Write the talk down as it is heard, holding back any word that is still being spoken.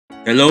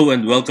Hello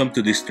and welcome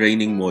to this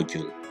training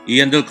module.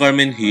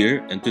 Carmen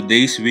here, and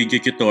today's video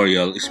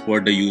tutorial is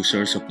for the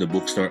users of the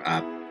Bookstore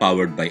app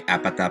powered by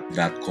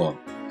Appatap.com.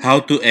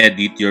 How to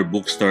edit your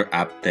Bookstore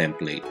app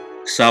template.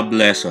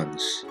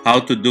 Sub-lessons.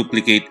 How to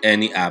duplicate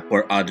any app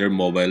or other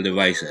mobile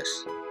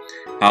devices.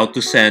 How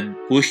to send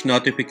push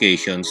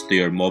notifications to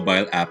your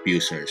mobile app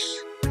users.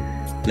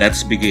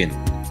 Let's begin.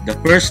 The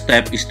first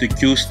step is to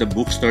choose the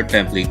Bookstore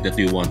template that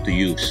you want to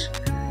use.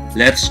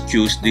 Let's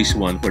choose this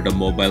one for the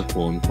mobile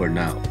phone for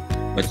now,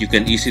 but you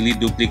can easily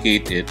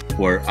duplicate it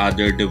for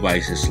other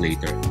devices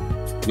later.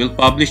 We'll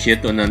publish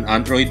it on an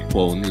Android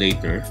phone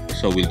later,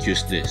 so we'll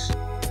choose this.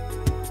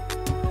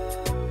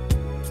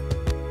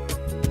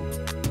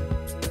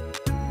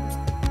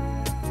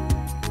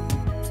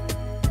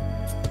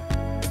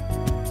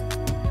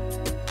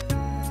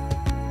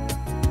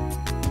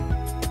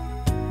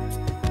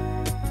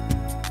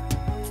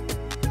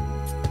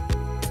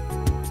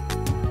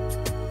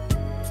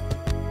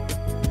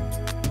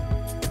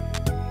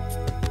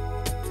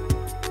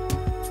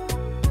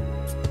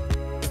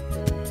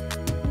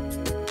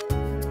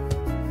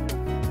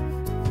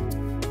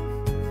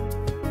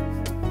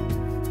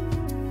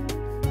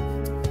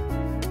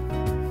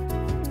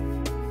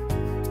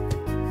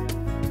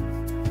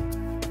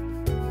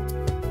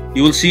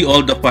 You will see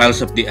all the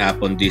files of the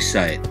app on this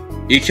side.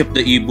 Each of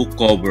the ebook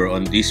cover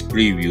on this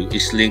preview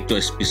is linked to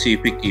a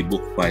specific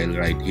ebook file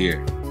right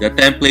here. The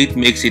template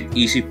makes it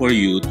easy for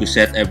you to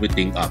set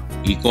everything up.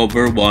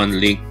 eCover 1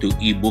 linked to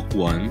ebook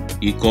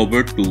 1,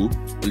 eCover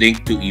 2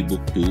 linked to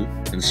ebook 2,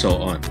 and so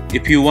on.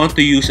 If you want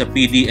to use a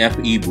PDF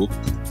ebook,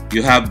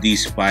 you have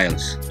these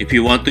files. If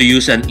you want to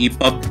use an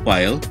EPUB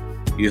file,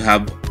 you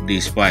have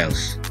these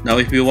files. Now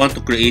if you want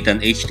to create an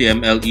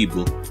HTML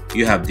ebook,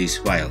 you have these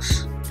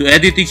files. To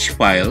edit each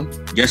file,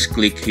 just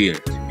click here.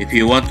 If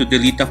you want to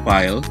delete a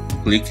file,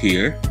 click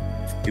here.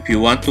 If you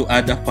want to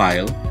add a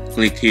file,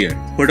 click here.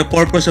 For the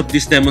purpose of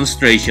this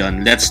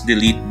demonstration, let's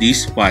delete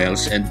these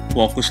files and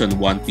focus on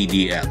one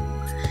PDF.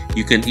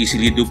 You can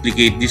easily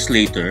duplicate this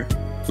later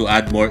to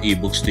add more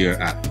ebooks to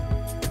your app.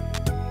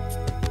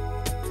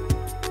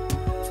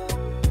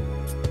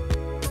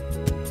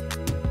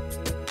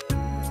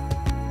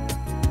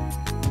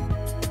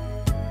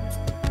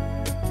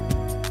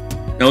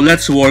 Now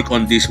let's work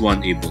on this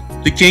one ebook.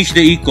 To change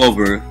the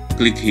e-cover,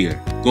 click here.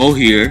 Go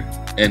here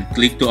and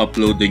click to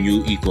upload the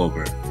new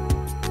e-cover.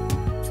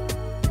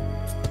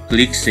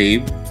 Click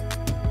Save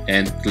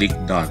and click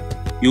Done.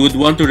 You would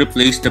want to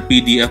replace the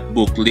PDF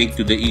book linked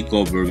to the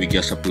e-cover we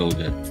just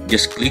uploaded.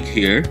 Just click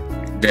here,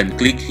 then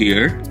click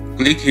here.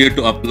 Click here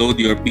to upload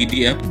your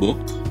PDF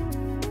book.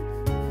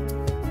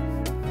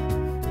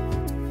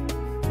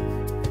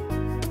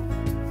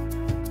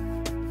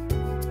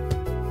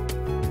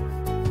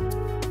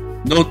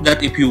 Note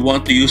that if you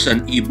want to use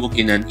an ebook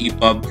in an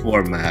EPUB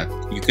format,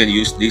 you can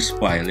use this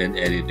file and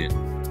edit it.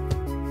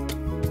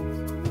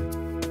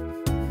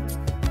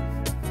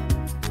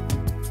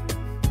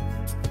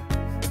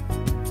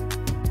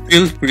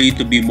 Feel free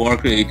to be more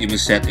creative in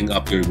setting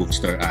up your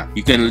Bookstore app.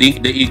 You can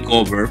link the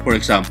e-cover, for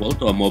example,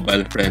 to a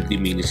mobile-friendly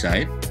mini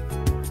site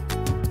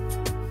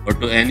or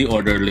to any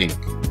other link.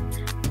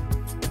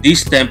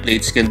 These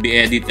templates can be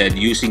edited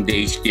using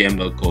the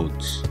HTML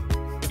codes.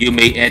 You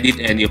may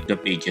edit any of the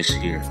pages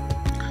here.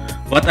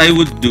 What I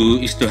would do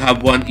is to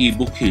have one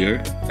ebook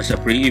here as a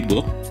free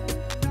ebook,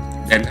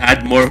 then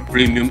add more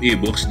premium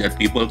ebooks that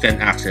people can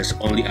access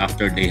only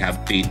after they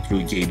have paid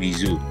through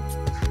JVZoo.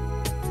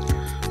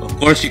 Of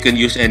course, you can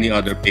use any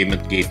other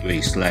payment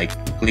gateways like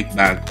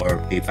ClickBank or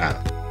PayPal.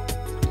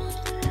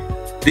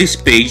 This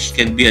page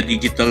can be a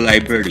digital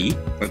library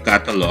or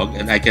catalog,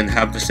 and I can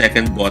have the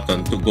second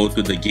button to go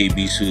to the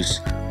JVZoo's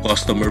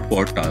customer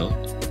portal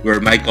where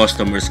my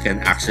customers can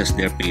access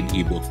their paid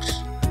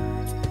ebooks.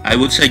 I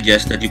would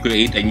suggest that you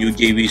create a new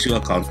JVZoo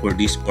account for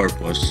this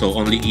purpose so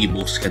only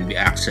ebooks can be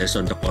accessed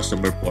on the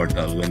customer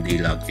portal when they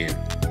log in.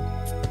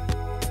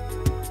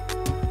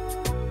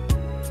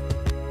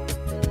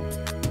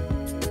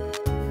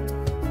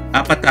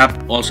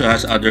 Appatap also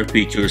has other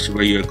features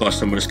where your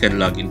customers can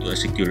log into a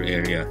secure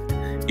area.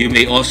 You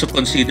may also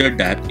consider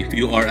that if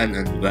you are an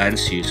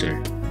advanced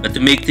user. But to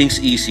make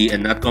things easy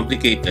and not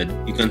complicated,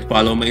 you can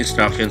follow my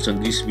instructions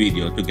on this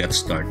video to get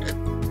started.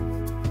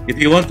 If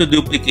you want to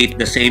duplicate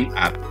the same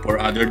app for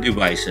other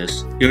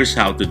devices, here's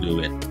how to do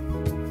it.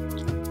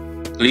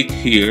 Click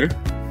here,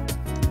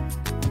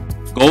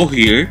 go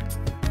here,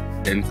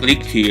 then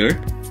click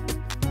here,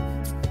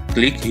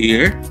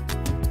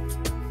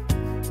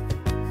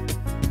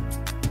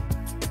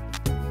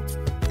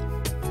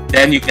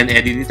 then you can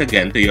edit it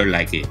again to your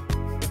liking.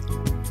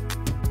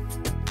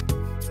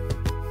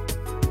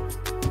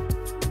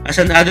 As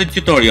an added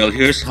tutorial,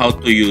 here's how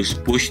to use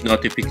push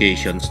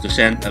notifications to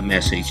send a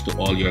message to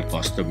all your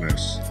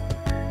customers.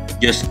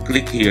 Just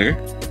click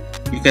here.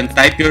 You can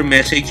type your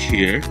message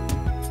here.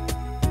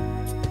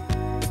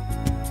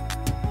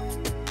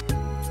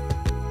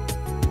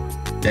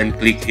 Then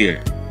click here.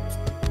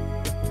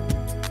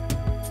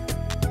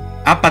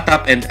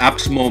 Appatap and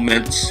Apps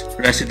Moments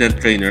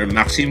resident trainer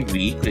Maxim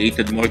V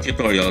created more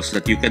tutorials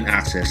that you can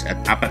access at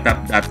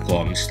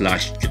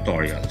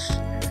Appatap.com/tutorials.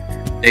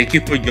 Thank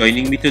you for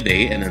joining me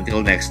today, and until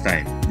next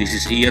time, this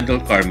is Ian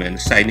Del Carmen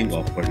signing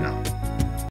off for now.